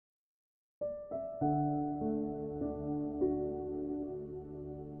Hi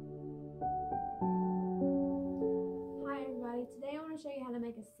everybody, today I want to show you how to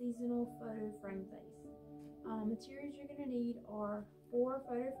make a seasonal photo frame vase. Materials you're going to need are 4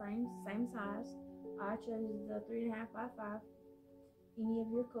 photo frames, same size. I chose the 3.5 by 5, any of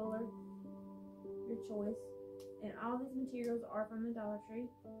your color, your choice. And all these materials are from the Dollar Tree.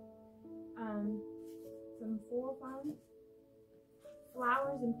 Some floral foam,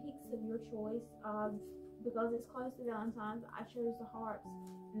 flowers and picks of your choice. Because it's close to Valentine's, I chose the hearts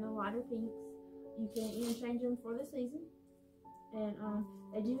and the lighter pinks. You can interchange them for the season. And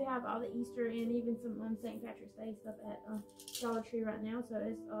they do have all the Easter and even some St. Patrick's Day stuff at Dollar Tree right now, so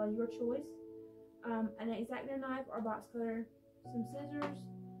it's your choice. An X-Acto knife or box cutter, some scissors,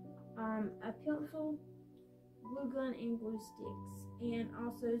 a pencil, glue gun and glue sticks, and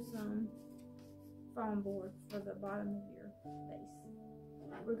also some foam board for the bottom of your vase.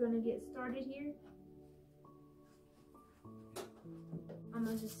 We're going to get started here. I'm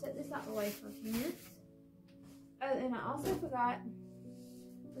going to just set this out the way for a few minutes. Oh, and I also forgot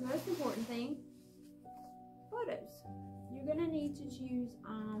the most important thing, photos. You're going to need to choose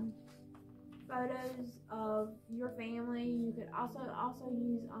photos of your family. You could also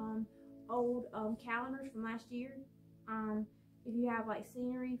use old calendars from last year. If you have like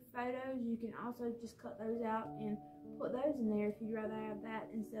scenery photos, you can also just cut those out and put those in there if you'd rather have that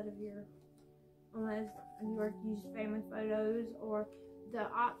instead of unless you were to use family photos, or the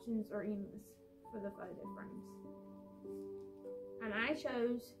options are endless for the photo frames. And I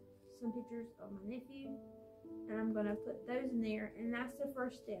chose some pictures of my nephew, and I'm going to put those in there, and that's the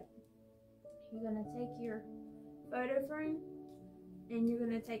first step. You're going to take your photo frame and you're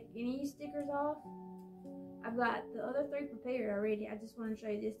going to take any stickers off. I've got the other 3 prepared already. I just want to show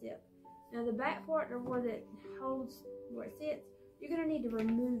you this step. Now the back part, or where it holds, where it sits, you're going to need to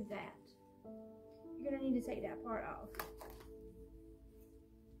remove that. You're going to need to take that part off.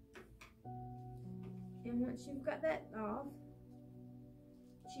 And once you've got that off,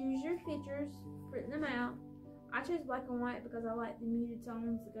 choose your pictures, print them out. I chose black and white because I like the muted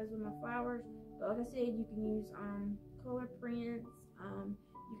tones that goes with my flowers. But like I said, you can use color prints.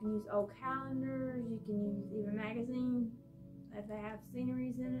 You can use old calendars. You can use even magazines if they have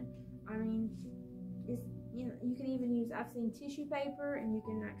sceneries in it. I mean, it's, you know, you can even use, I've seen tissue paper, and you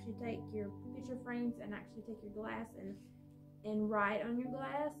can actually take your picture frames and actually take your glass and write on your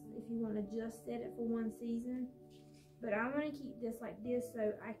glass if you want to just set it for one season. But I'm going to keep this like this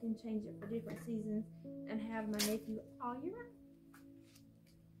so I can change it for different seasons and have my nephew all year round.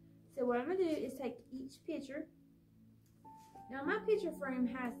 So what I'm going to do is take each picture. Now my picture frame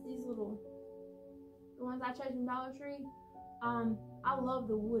has these little, the ones I chose from Dollar Tree. I love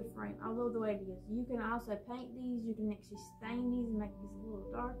the wood frame. I love the way it is. You can also paint these. You can actually stain these and make these a little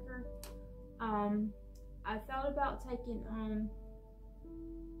darker. I thought about taking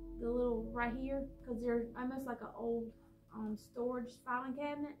the little right here, because they're almost like an old storage filing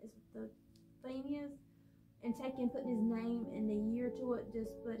cabinet is what the theme is, and putting his name and the year to it.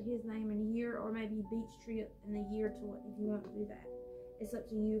 Just put his name and the year, or maybe beach trip and the year to it if you want to do that. It's up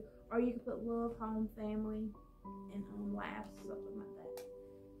to you. Or you can put love, home, family, and laughs, something like that.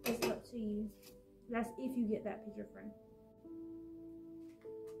 It's up to you. That's if you get that picture frame.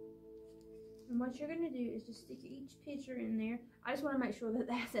 And what you're going to do is just stick each picture in there. I just want to make sure that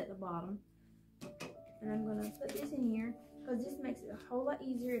that's at the bottom. And I'm going to put this in here because this makes it a whole lot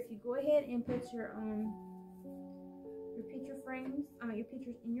easier if you go ahead and put your picture frames, your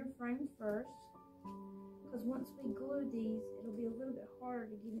pictures in your frame first. Because once we glue these, it'll be a little bit harder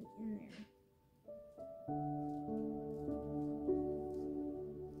to get it in there.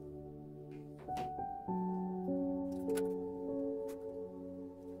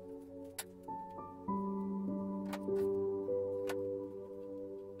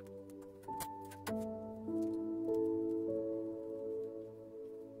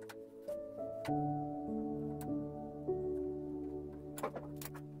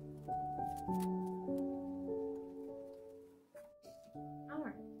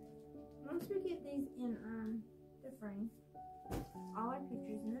 Once we get these in the frame, all our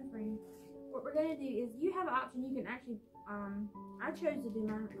pictures in the frame, what we're going to do is, you have an option. You can actually, I chose to do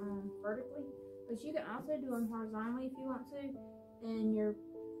mine vertically, but you can also do them horizontally if you want to, and your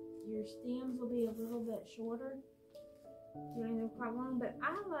stems will be a little bit shorter. You don't have a problem, but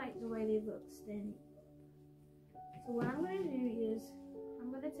I like the way they look standing. So what I'm going to do is,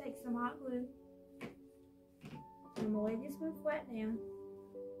 I'm going to take some hot glue, and I'm going to lay this one flat down.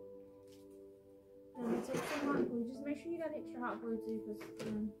 I'm going to take some hot glue. Just make sure you got extra hot glue too, because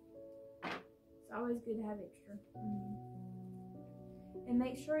it's always good to have extra. And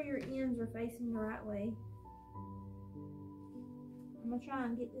make sure your ends are facing the right way. I'm going to try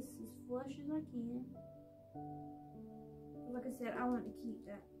and get this as flush as I can. Like I said, I want to keep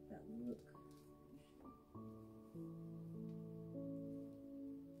that look.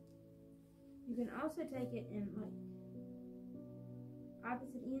 You can also take it and like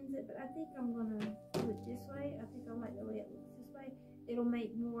opposite ends it, but I think I'm going to do it this way. I think I like the way it looks this way. It'll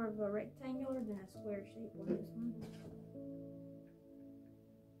make more of a rectangular than a square shape on this one.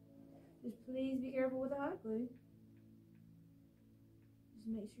 Just please be careful with the hot glue. Just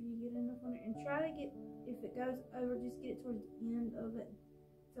make sure you get enough on it and try to get, if it goes over, just get it towards the end of it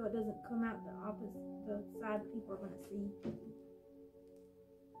so it doesn't come out the side people are going to see.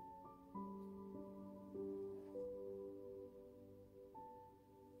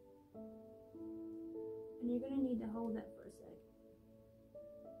 And you're going to need to hold that for a second.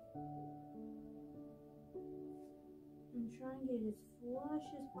 And try and get it as flush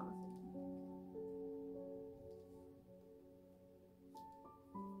as possible.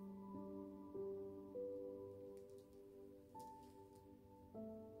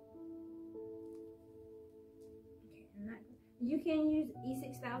 Okay, and that, you can use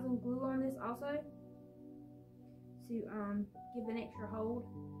E6000 glue on this also to give an extra hold,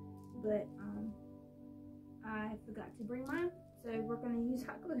 but I forgot to bring mine, so we're going to use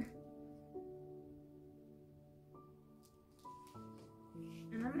hot glue.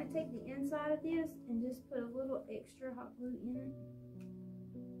 And I'm going to take the inside of this and just put a little extra hot glue in it.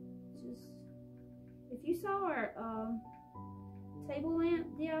 Just, if you saw our table lamp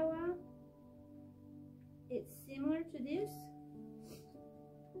DIY, it's similar to this.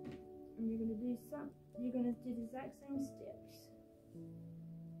 And you're going to do the exact same steps.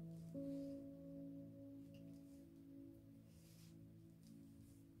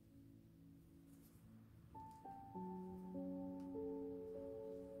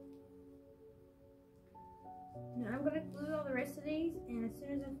 Now I'm going to glue all the rest of these, and as soon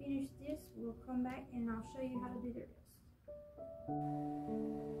as I finish this, we'll come back and I'll show you how to do the rest.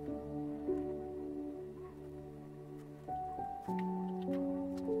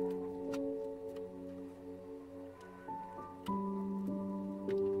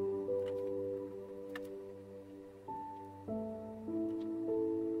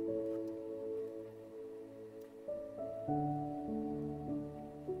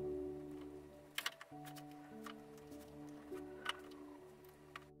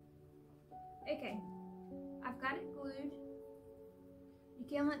 Okay, I've got it glued. You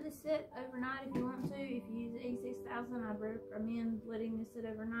can let this sit overnight if you want to. If you use the E6000, I recommend letting this sit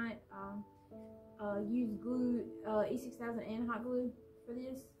overnight. Use glue, E6000 and hot glue for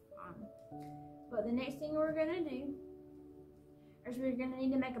this. But the next thing we're gonna do is we're gonna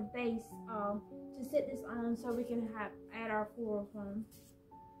need to make a base to sit this on so we can add our floral foam.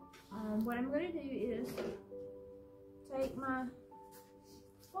 What I'm gonna do is take my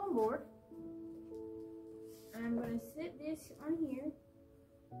foam board. I'm going to sit this on here,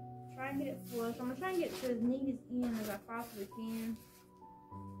 try and get it flush. I'm going to try and get it to as neat as end as I possibly can.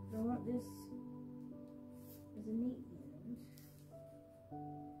 I want this as a neat end.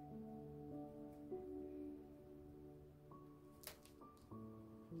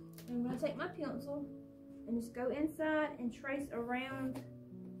 I'm going to take my pencil and just go inside and trace around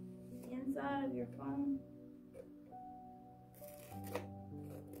the inside of your foam.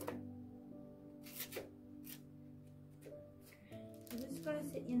 Going to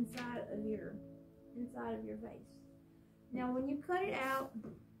sit inside of your vase. Now when you cut it out,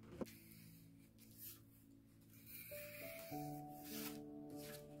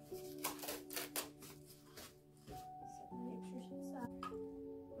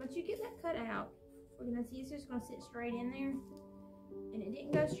 once you get that cut out, we're going to see it's just going to sit straight in there. And it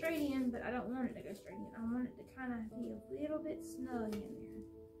didn't go straight in, but I don't want it to go straight in. I want it to kind of be a little bit snug in there.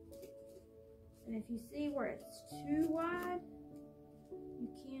 And if you see where it's too wide, you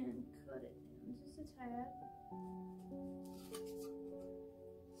can cut it down just a tad.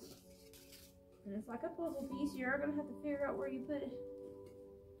 And it's like a puzzle piece. You're going to have to figure out where you put it.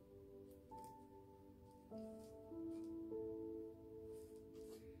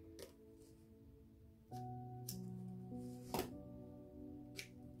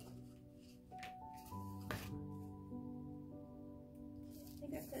 I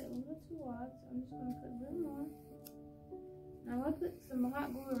think I cut it a little too wide, so I'm just going to put a little more. Now I'm going to put some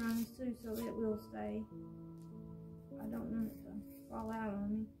hot glue around this too so it will stay. I don't want it to fall out on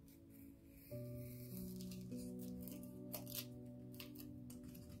me.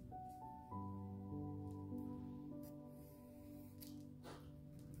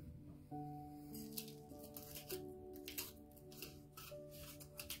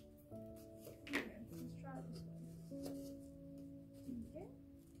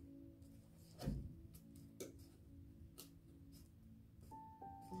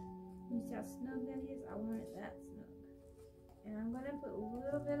 snug that is. I want it that snug. And I'm gonna put a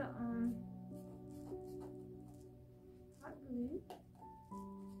little bit of hot glue.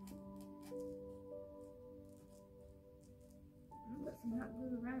 I'm gonna put some hot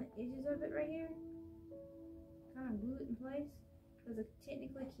glue around the edges of it right here. Kind of glue it in place because I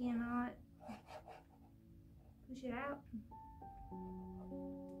technically cannot push it out.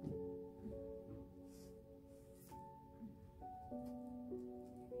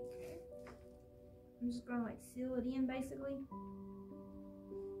 I'm just gonna like seal it in basically.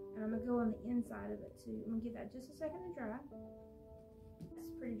 And I'm gonna go on the inside of it too. I'm gonna give that just a second to dry.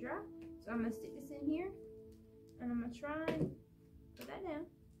 It's pretty dry. So I'm gonna stick this in here and I'm gonna try and put that down.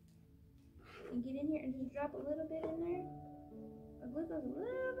 And get in here and just drop a little bit in there. My glue goes a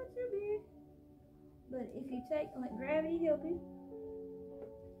little bit too big. But if you take, let gravity help you,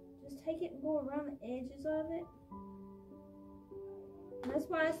 just take it and go around the edges of it. And that's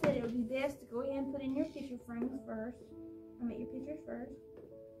why I said it would be best to go ahead and put in your picture frames first. I'll make your pictures first.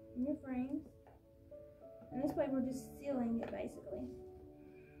 In your frames. And this way we're just sealing it basically.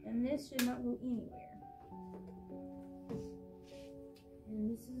 And this should not go anywhere. And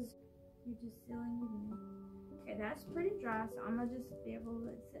this is, you're just sealing it in. Okay, that's pretty dry, so I'm gonna just be able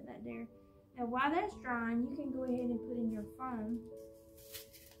to set that there. Now while that's drying, you can go ahead and put in your foam.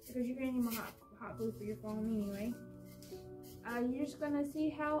 Because you're gonna need my hot glue for your foam anyway. You're just gonna see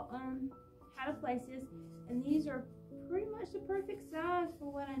how to place this, and these are pretty much the perfect size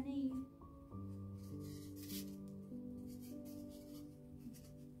for what I need.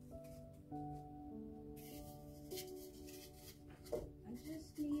 I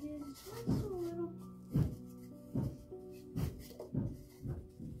just needed just a little.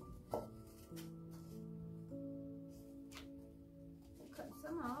 Cut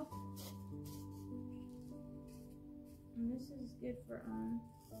some off. And this is good for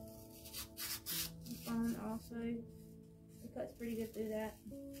the phone also. It cuts pretty good through that.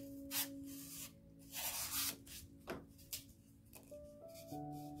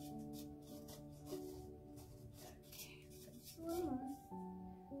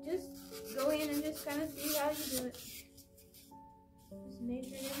 Just go in and just kind of see how you do it. Just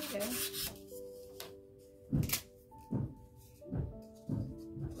measure, there we go.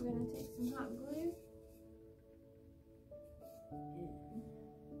 We're gonna take some hot glue.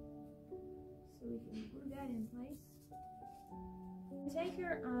 So we can glue that in place. Take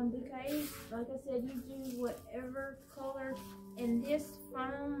your bouquet, like I said, you do whatever color, and this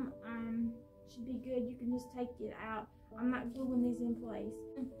foam should be good. You can just take it out. I'm not gluing these in place.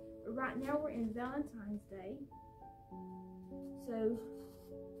 But right now we're in Valentine's Day, so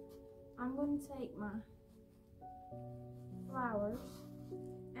I'm going to take my flowers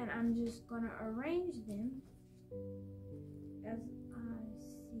and I'm just going to arrange them as I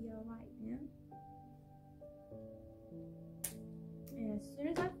see I like them. And as soon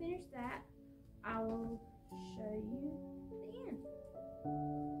as I finish that, I will show you the end.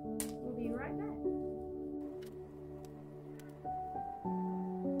 We'll be right back.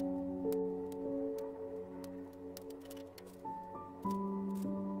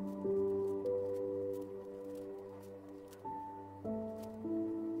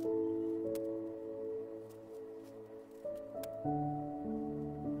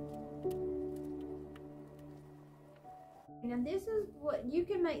 Now this is what you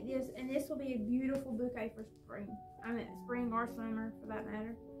can make this, and this will be a beautiful bouquet for spring. I mean spring or summer for that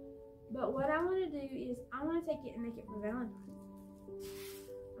matter. But what I want to do is I want to take it and make it for Valentine's.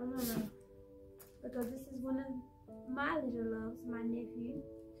 I'm gonna, because this is one of my little loves, my nephew.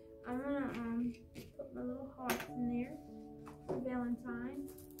 I'm gonna put my little hearts in there for Valentine.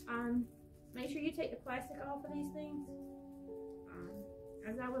 Make sure you take the plastic off of these things.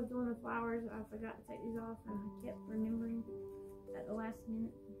 As I was doing the flowers, I forgot to take these off, and I kept remembering at the last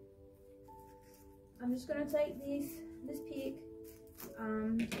minute. I'm just gonna take this pick.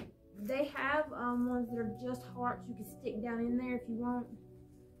 They have ones that are just hearts you can stick down in there if you want.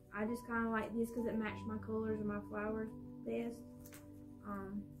 I just kind of like this because it matched my colors and my flowers best.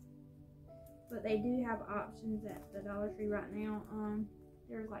 But they do have options at the Dollar Tree right now.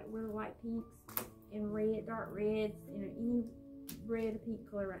 There's like really light pinks and red, dark reds, you know, any red or pink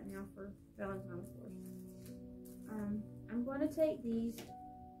color right now for Valentine's, of course. I'm going to take these.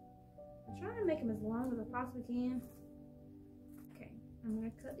 I'm trying to make them as long as I possibly can. Okay, I'm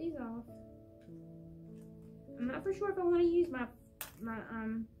going to cut these off. I'm not for sure if I want to use my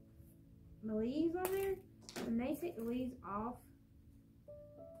leaves on there. I may take the leaves off.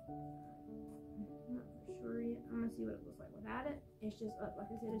 I'm not for sure yet. I'm going to see what it looks like without it. It's just up, like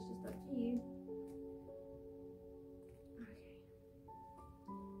I said, it's just up to you. Okay.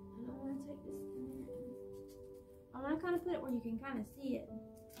 And I want to take kind of put it where you can kind of see it.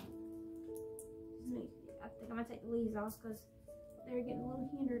 I think I'm gonna take the leaves off because they're getting a little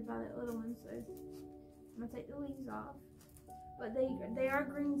hindered by that little one. So I'm gonna take the leaves off. But they are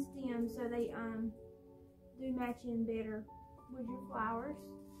green stems, so they do match in better with your flowers.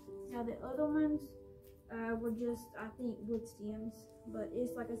 Now the other ones were just, I think, wood stems. But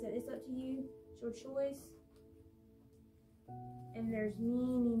it's like I said, it's up to you. It's your choice. And there's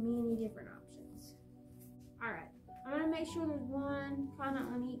many different options. Alright, I'm going to make sure there's one kind of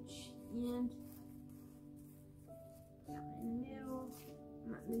on each end. In the middle. I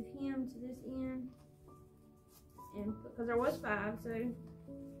might move him to this end. And because there was 5, so I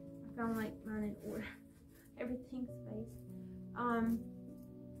kind of like mine in order. Everything's spaced.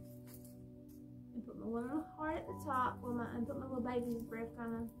 And put my little heart at the top, and put my little baby's breath,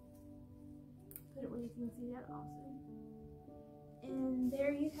 kind of put it where you can see that also. And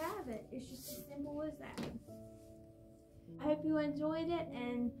there you have it. It's just as simple as that. I hope you enjoyed it,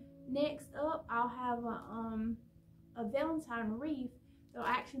 and next up I'll have a Valentine wreath that'll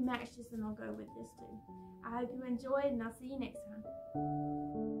actually match this, and I'll go with this too. I hope you enjoyed, and I'll see you next time.